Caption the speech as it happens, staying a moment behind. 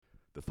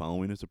The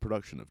following is a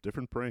production of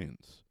Different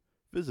Brains.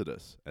 Visit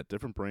us at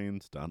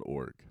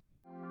differentbrains.org.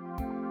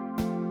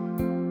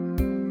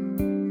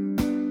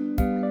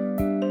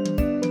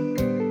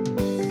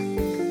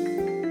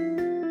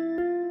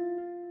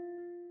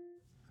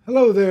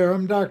 Hello there,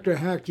 I'm Dr.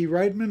 Hackey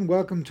Reitman.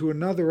 Welcome to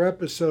another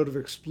episode of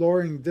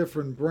Exploring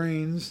Different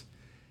Brains.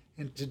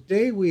 And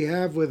today we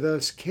have with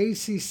us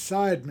Casey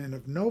Seidman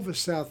of Nova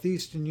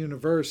Southeastern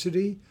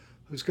University,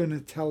 who's going to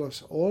tell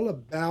us all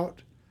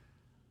about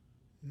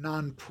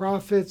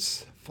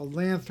nonprofits,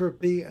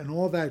 philanthropy, and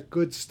all that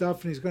good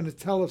stuff. And he's going to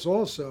tell us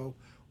also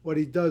what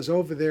he does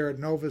over there at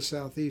Nova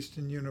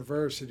Southeastern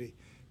University.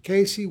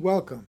 Casey,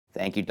 welcome.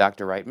 Thank you,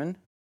 Dr. Reitman.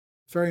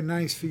 It's very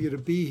nice for you to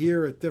be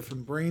here at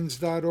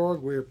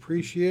differentbrains.org. We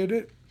appreciate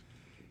it.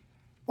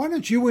 Why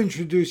don't you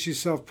introduce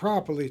yourself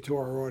properly to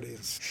our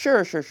audience?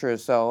 Sure.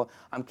 So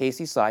I'm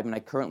Casey Seidman. I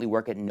currently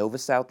work at Nova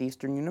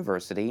Southeastern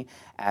University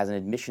as an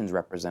admissions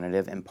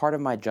representative, and part of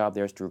my job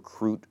there is to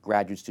recruit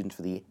graduate students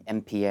for the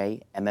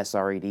MPA,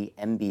 MSRED,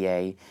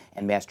 MBA,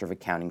 and Master of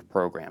Accounting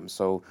programs.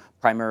 So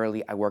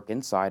primarily I work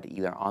inside,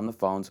 either on the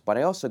phones, but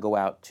I also go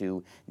out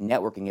to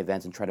networking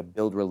events and try to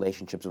build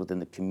relationships within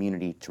the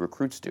community to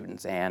recruit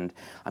students, and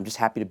I'm just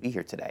happy to be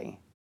here today.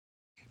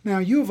 Now,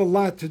 you have a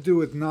lot to do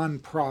with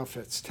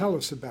nonprofits. Tell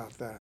us about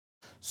that.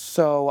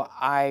 So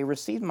I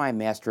received my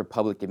Master of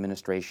Public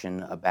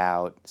Administration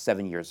about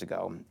 7 years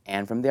ago,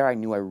 and from there I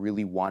knew I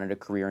really wanted a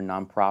career in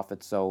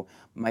nonprofits. So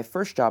my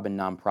first job in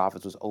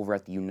nonprofits was over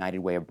at the United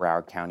Way of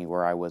Broward County,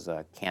 where I was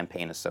a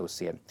campaign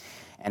associate.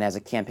 And as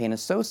a campaign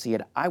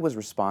associate, I was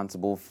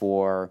responsible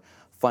for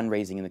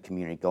fundraising in the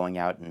community, going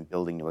out and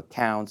building new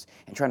accounts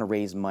and trying to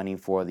raise money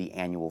for the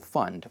annual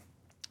fund.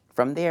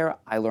 From there,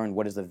 I learned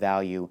what is the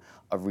value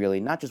of really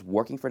not just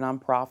working for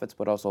nonprofits,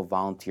 but also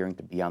volunteering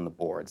to be on the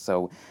board.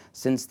 So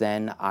since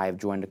then, I've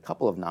joined a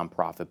couple of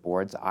nonprofit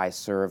boards. I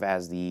serve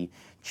as the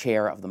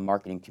chair of the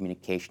Marketing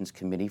Communications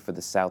Committee for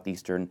the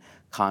Southeastern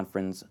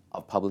Conference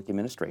of Public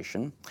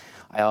Administration.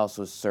 I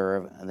also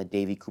serve on the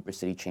Davie Cooper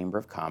City Chamber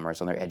of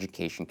Commerce on their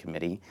Education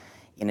Committee.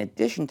 In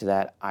addition to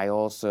that, I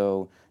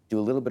also do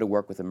a little bit of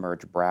work with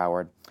Emerge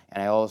Broward,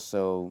 and I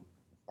also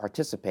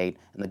participate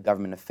in the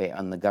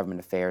government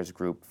affairs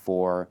group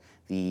for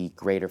the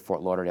Greater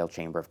Fort Lauderdale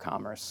Chamber of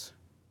Commerce,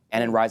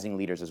 and in Rising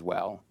Leaders as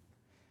well.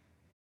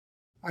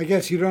 I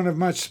guess you don't have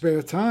much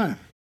spare time.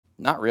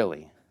 Not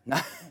really.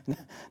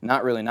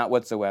 Not really, not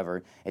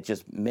whatsoever. It's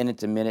just minute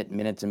to minute.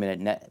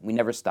 We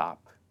never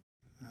stop.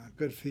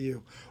 Good for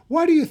you.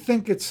 Why do you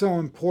think it's so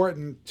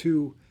important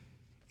to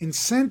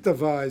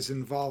incentivize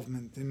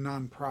involvement in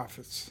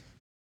nonprofits?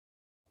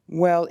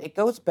 Well, it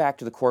goes back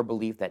to the core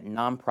belief that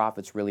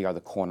nonprofits really are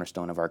the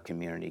cornerstone of our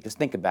community. Just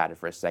think about it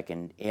for a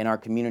second. In our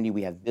community,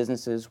 we have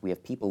businesses, we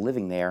have people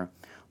living there,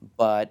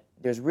 but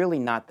there's really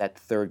not that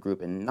third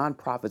group, and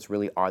nonprofits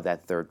really are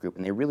that third group,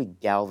 and they really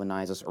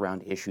galvanize us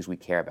around issues we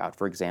care about.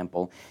 For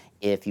example,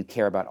 if you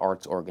care about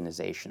arts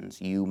organizations,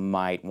 you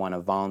might want to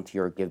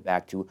volunteer or give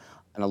back to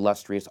an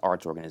illustrious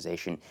arts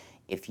organization.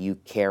 If you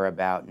care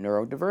about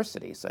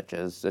neurodiversity, such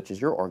as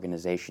your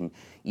organization,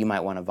 you might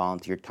want to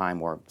volunteer time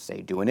or,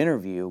 say, do an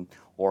interview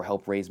or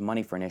help raise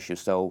money for an issue.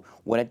 So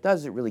what it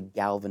does, it really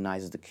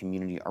galvanizes the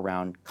community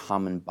around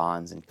common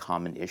bonds and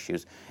common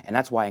issues. And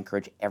that's why I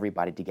encourage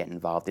everybody to get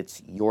involved.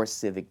 It's your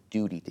civic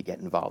duty to get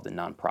involved in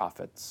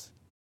nonprofits.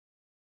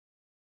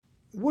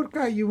 What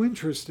got you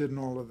interested in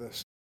all of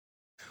this?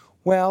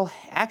 Well,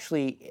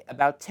 actually,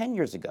 about 10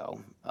 years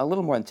ago, a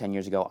little more than 10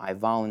 years ago, I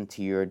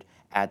volunteered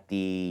at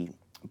the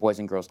Boys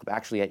and Girls Club,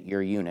 actually at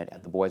your unit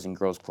at the Boys and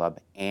Girls Club.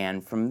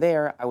 And from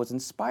there, I was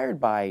inspired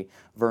by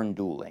Vern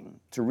Dooling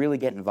to really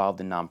get involved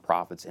in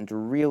nonprofits and to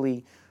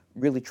really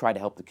try to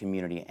help the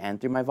community.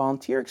 And through my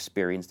volunteer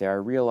experience there, I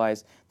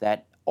realized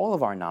that all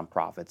of our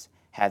nonprofits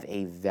have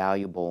a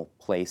valuable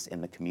place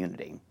in the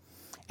community.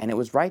 And it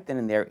was right then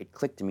and there, it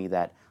clicked to me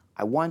that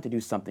I wanted to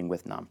do something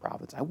with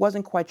nonprofits. I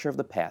wasn't quite sure of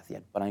the path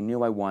yet, but I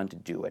knew I wanted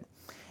to do it.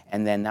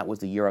 And then that was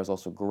the year I was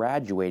also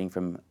graduating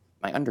from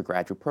my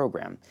undergraduate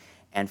program.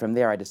 And from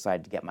there, I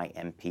decided to get my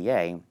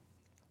MPA,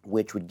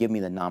 which would give me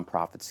the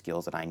nonprofit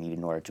skills that I need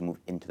in order to move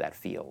into that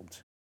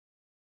field.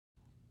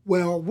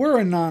 Well, we're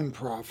a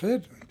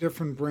nonprofit,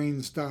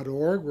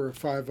 differentbrains.org. We're a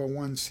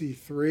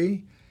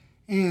 501c3,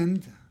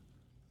 and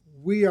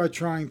we are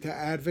trying to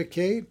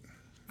advocate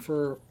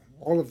for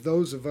all of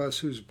those of us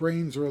whose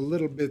brains are a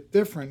little bit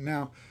different.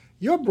 Now,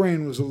 your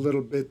brain was a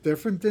little bit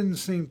different, didn't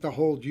seem to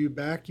hold you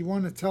back. You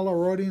want to tell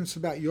our audience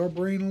about your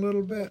brain a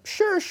little bit?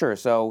 Sure.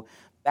 So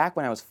back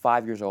when I was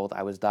 5 years old,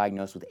 I was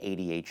diagnosed with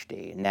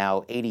ADHD.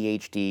 Now,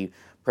 ADHD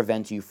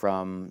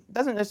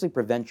doesn't necessarily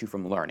prevent you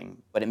from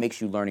learning, but it makes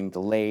you learning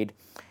delayed,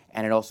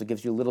 and it also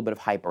gives you a little bit of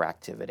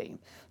hyperactivity.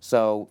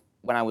 So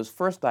when I was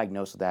first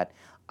diagnosed with that,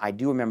 I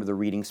do remember the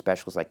reading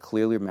specialist, I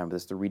clearly remember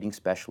this, the reading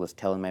specialist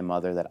telling my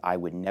mother that I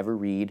would never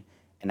read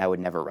and I would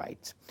never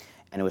write.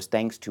 And it was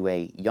thanks to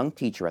a young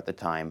teacher at the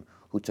time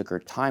who took her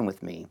time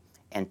with me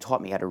and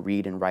taught me how to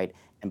read and write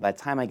And by the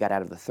time I got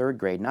out of the third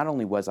grade, not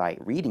only was I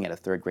reading at a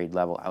third grade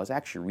level, I was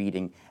actually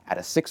reading at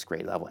a sixth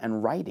grade level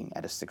and writing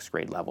at a sixth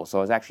grade level. So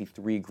I was actually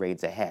 3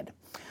 grades ahead.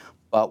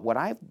 But what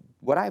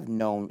I've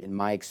known in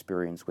my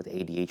experience with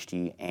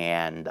ADHD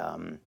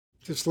and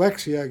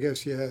Dyslexia, I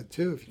guess you had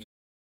too.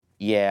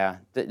 yeah,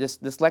 this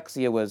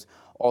dyslexia was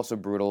also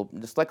brutal.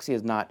 Dyslexia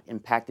has not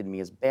impacted me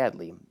as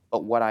badly,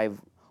 but what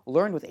I've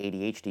learned with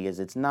ADHD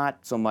is it's not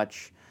so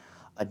much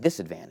a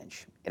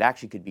disadvantage. It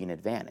actually could be an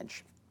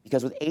advantage.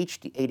 Because with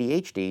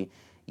ADHD,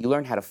 you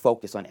learn how to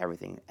focus on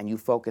everything, and you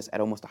focus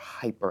at almost a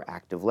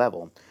hyperactive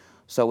level.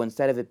 So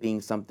instead of it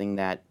being something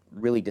that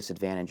really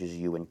disadvantages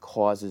you and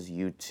causes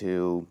you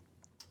to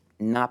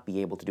not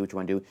be able to do what you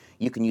want to do,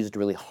 you can use it to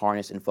really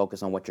harness and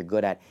focus on what you're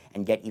good at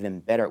and get even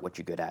better at what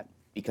you're good at.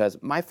 Because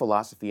my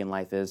philosophy in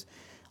life is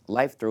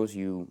life throws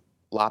you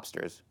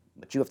lobsters,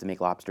 but you have to make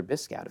lobster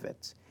bisque out of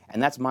it.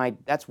 And that's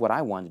what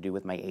I wanted to do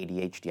with my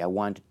ADHD. I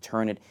wanted to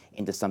turn it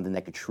into something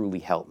that could truly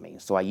help me.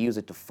 So I use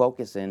it to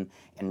focus in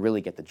and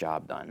really get the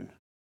job done.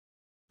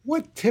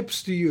 What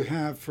tips do you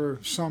have for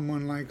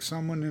someone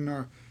in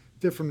our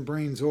Different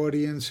Brains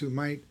audience who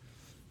might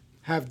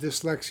have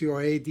dyslexia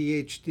or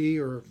ADHD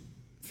or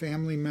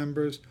family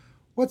members?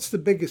 What's the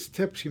biggest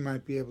tips you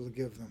might be able to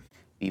give them?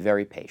 Be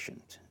very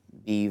patient.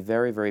 Be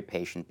very, very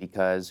patient,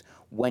 because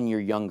when you're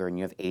younger and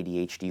you have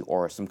ADHD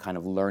or some kind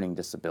of learning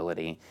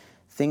disability,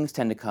 things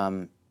tend to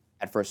come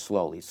at first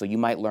slowly. So you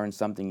might learn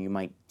something, you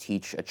might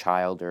teach a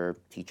child or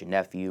teach a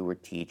nephew or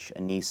teach a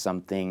niece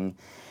something,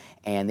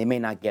 and they may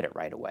not get it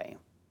right away,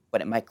 but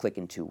it might click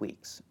in 2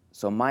 weeks.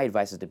 So my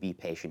advice is to be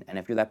patient. And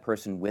if you're that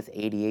person with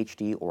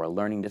ADHD or a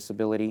learning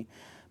disability,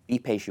 be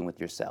patient with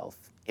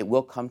yourself. It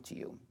will come to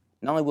you.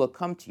 Not only will it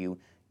come to you,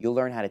 you'll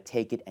learn how to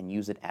take it and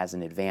use it as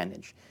an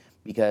advantage.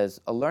 Because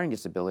a learning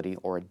disability,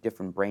 or a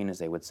different brain as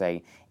they would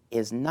say,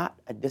 is not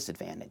a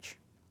disadvantage.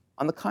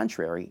 On the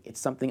contrary, it's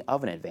something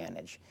of an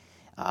advantage.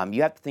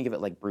 You have to think of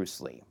it like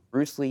Bruce Lee.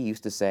 Bruce Lee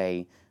used to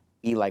say,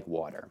 be like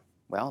water.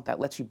 Well, that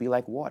lets you be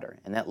like water,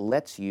 and that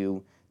lets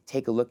you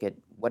take a look at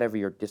whatever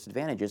your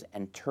disadvantage is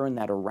and turn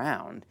that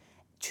around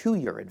to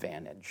your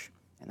advantage.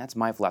 And that's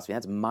my philosophy.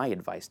 That's my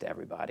advice to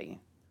everybody.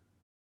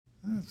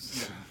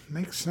 That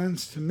makes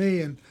sense to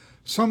me. And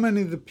so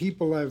many of the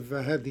people I've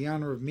had the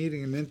honor of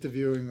meeting and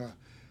interviewing,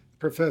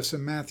 Professor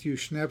Matthew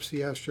Schneps,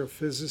 the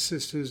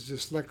astrophysicist who's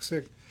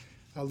dyslexic,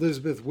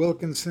 Elizabeth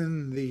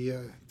Wilkinson,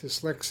 the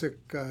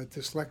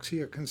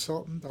dyslexia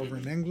consultant over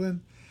in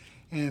England,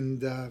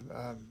 and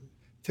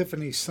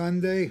Tiffany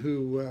Sunday,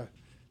 who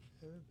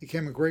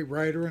became a great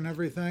writer and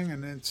everything.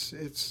 And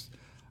it's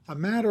a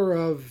matter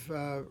of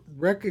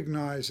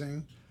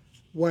recognizing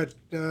what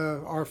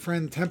our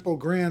friend Temple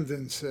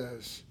Grandin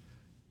says.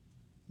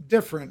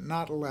 Different,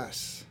 not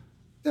less.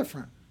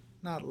 Different,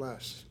 not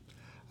less.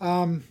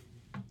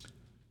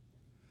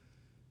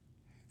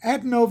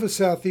 At Nova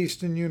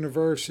Southeastern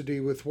University,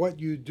 with what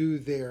you do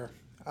there,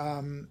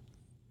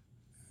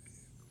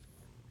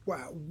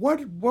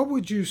 what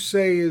would you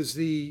say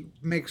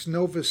makes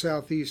Nova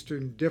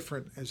Southeastern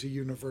different as a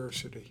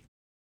university?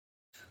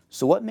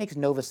 So what makes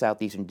Nova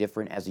Southeastern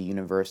different as a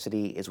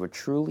university is we're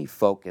truly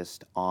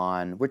focused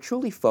on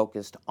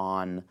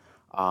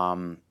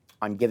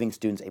giving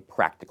students a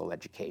practical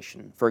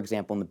education. For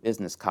example, in the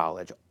business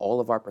college, all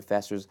of our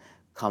professors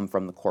come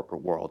from the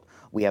corporate world.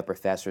 We have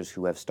professors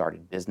who have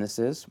started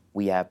businesses.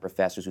 We have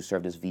professors who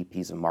served as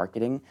VPs of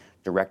marketing,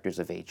 directors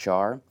of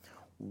HR.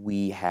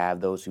 We have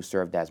those who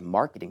served as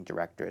marketing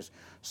directors.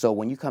 So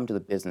when you come to the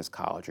business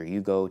college or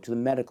you go to the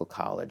medical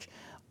college,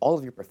 all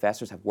of your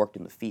professors have worked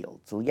in the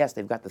field. So yes,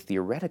 they've got the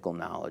theoretical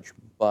knowledge,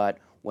 but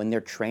when they're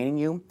training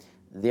you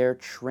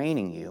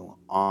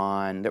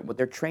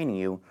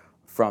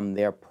from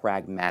their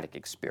pragmatic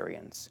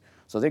experience.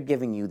 So they're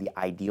giving you the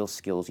ideal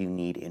skills you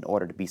need in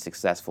order to be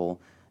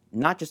successful,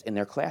 not just in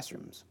their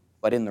classrooms,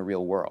 but in the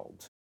real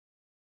world.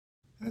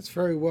 That's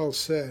very well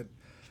said.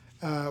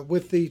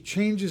 With the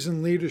changes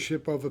in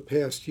leadership over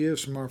past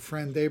years from our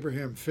friend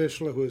Abraham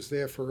Fischler, who is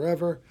there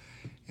forever,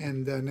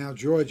 and now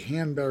George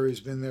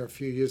Hanbury's been there a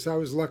few years. I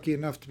was lucky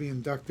enough to be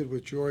inducted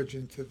with George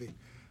into the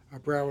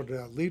Broward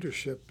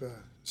leadership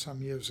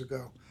some years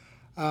ago.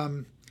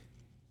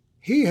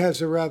 He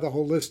has a rather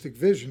holistic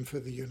vision for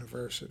the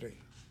university.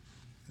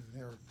 And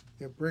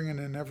they're bringing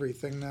in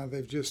everything now.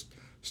 They've just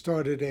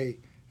started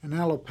an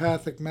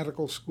allopathic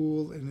medical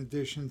school in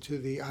addition to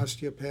the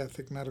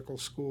osteopathic medical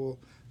school.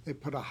 They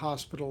put a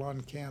hospital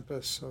on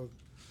campus, so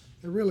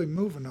they're really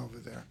moving over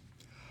there.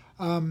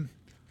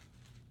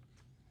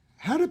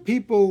 How do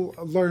people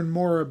learn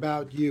more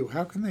about you?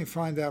 How can they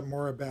find out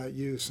more about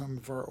you, some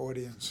of our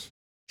audience?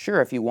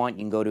 Sure, if you want,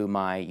 you can go to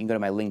my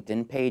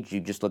LinkedIn page.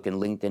 You just look in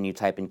LinkedIn, you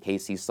type in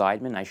KC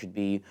Seidman. I should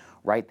be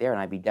right there, and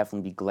I'd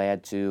definitely be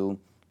glad to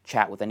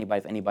chat with anybody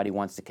if anybody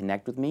wants to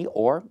connect with me.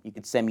 Or you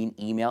could send me an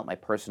email, my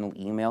personal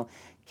email,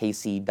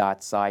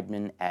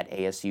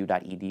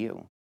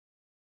 kc.seidman@asu.edu.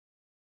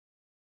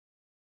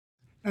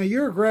 Now,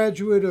 you're a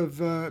graduate of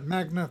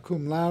magna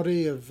cum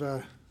laude of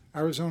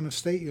Arizona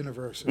State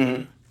University.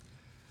 Mm-hmm.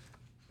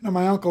 Now,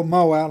 my Uncle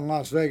Mo out in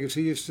Las Vegas,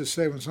 he used to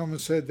say when someone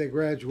said they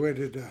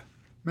graduated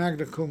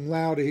magna cum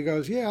laude. He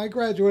goes, "Yeah, I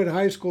graduated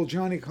high school,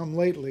 Johnny come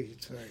lately,"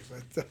 he'd say.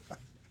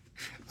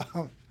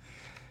 But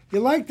you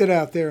liked it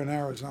out there in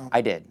Arizona.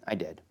 I did.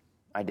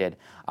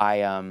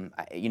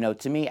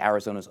 To me,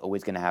 Arizona is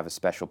always going to have a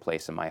special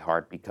place in my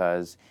heart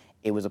because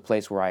it was a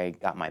place where I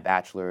got my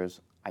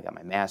bachelor's, I got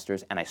my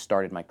master's, and I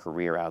started my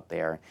career out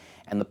there.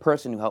 And the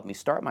person who helped me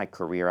start my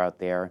career out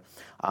there,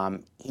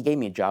 he gave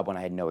me a job when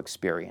I had no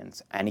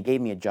experience. And he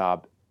gave me a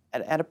job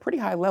at a pretty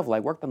high level.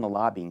 I worked on the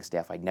lobbying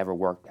staff. I'd never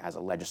worked as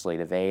a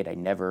legislative aide. I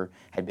never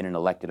had been an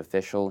elected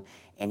official.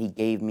 And he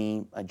gave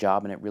me a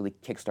job, and it really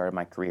kickstarted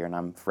my career. And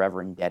I'm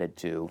forever indebted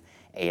to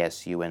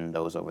ASU and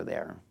those over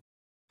there.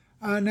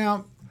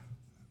 Now,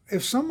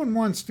 if someone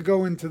wants to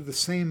go into the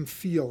same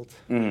field,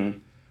 Mm-hmm.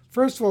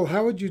 first of all,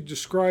 how would you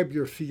describe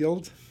your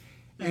field?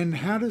 And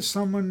how does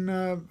someone,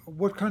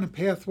 what kind of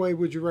pathway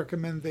would you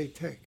recommend they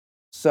take?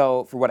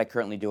 So for what I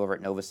currently do over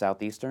at Nova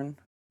Southeastern?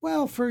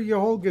 Well, for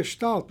your whole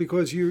gestalt,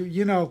 because your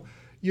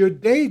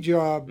day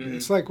job,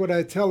 it's like what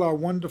I tell our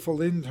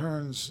wonderful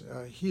interns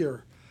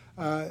here.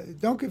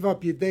 Don't give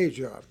up your day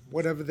job,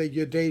 whatever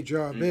your day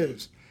job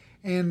is.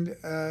 And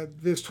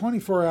there's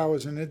 24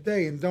 hours in a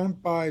day, and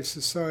don't buy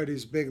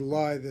society's big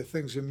lie that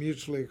things are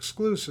mutually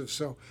exclusive.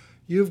 So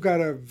you've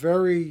got a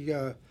very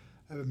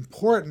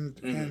important,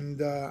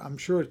 and I'm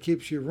sure it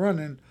keeps you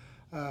running,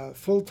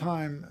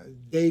 full-time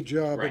day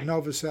job at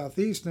Nova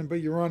Southeastern,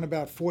 but you're on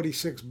about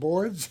 46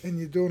 boards, and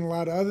you're doing a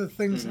lot of other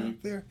things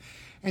out there.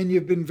 And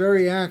you've been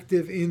very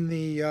active in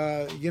the,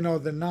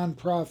 the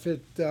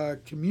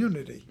nonprofit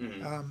community.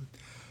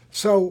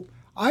 So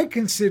I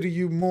consider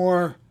you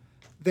more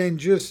than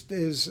just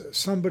as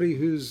somebody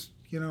who's,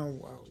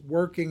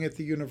 working at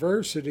the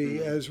university,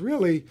 as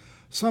really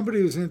somebody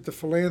who's into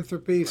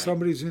philanthropy,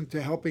 somebody who's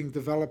into helping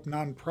develop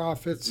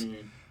nonprofits.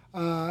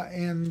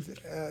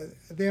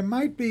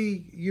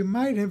 You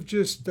might have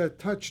just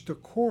touched a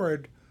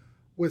chord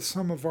with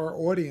some of our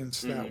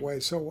audience that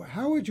way. So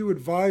how would you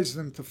advise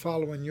them to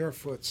follow in your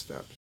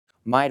footsteps?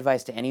 My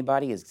advice to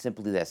anybody is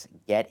simply this: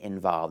 get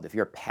involved. If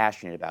you're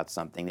passionate about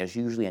something, there's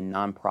usually a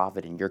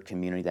nonprofit in your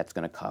community that's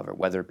going to cover,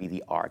 whether it be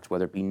the arts,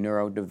 whether it be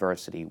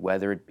neurodiversity,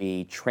 whether it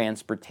be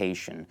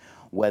transportation,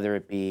 whether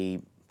it be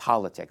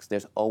politics.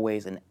 There's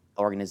always an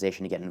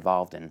organization to get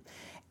involved in.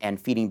 And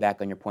feeding back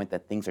on your point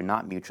that things are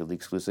not mutually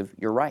exclusive,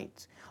 you're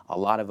right. A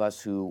lot of us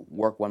who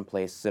work one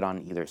place sit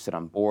on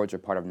boards or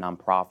part of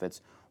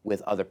nonprofits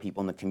with other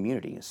people in the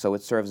community. So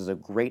it serves as a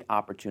great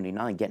opportunity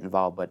not only to get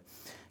involved, but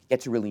get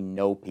to really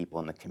know people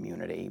in the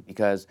community,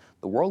 because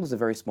the world is a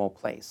very small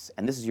place,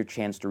 and this is your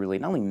chance to really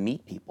not only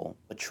meet people,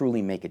 but truly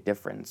make a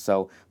difference.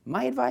 So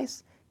my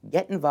advice,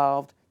 get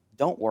involved,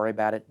 don't worry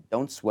about it,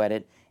 don't sweat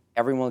it.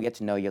 Everyone will get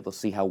to know you, they'll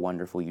see how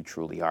wonderful you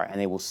truly are, and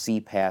they will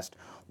see past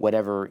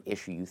whatever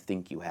issue you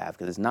think you have,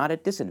 because it's not a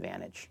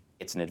disadvantage,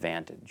 it's an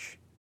advantage.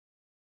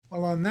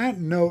 Well, on that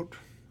note,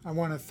 I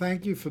want to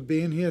thank you for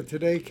being here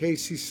today,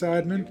 Casey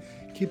Seidman.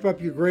 Keep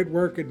up your great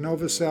work at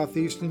Nova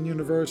Southeastern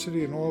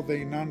University and all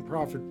the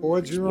nonprofit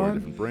boards you're on.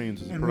 Different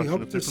Brains is a and we production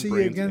hope of to Different see you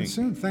Brains, again Inc.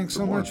 soon. Thanks For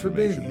so more much for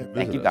being information, here.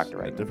 Thank you, visit us Dr.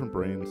 Wright. at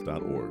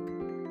differentbrains.org.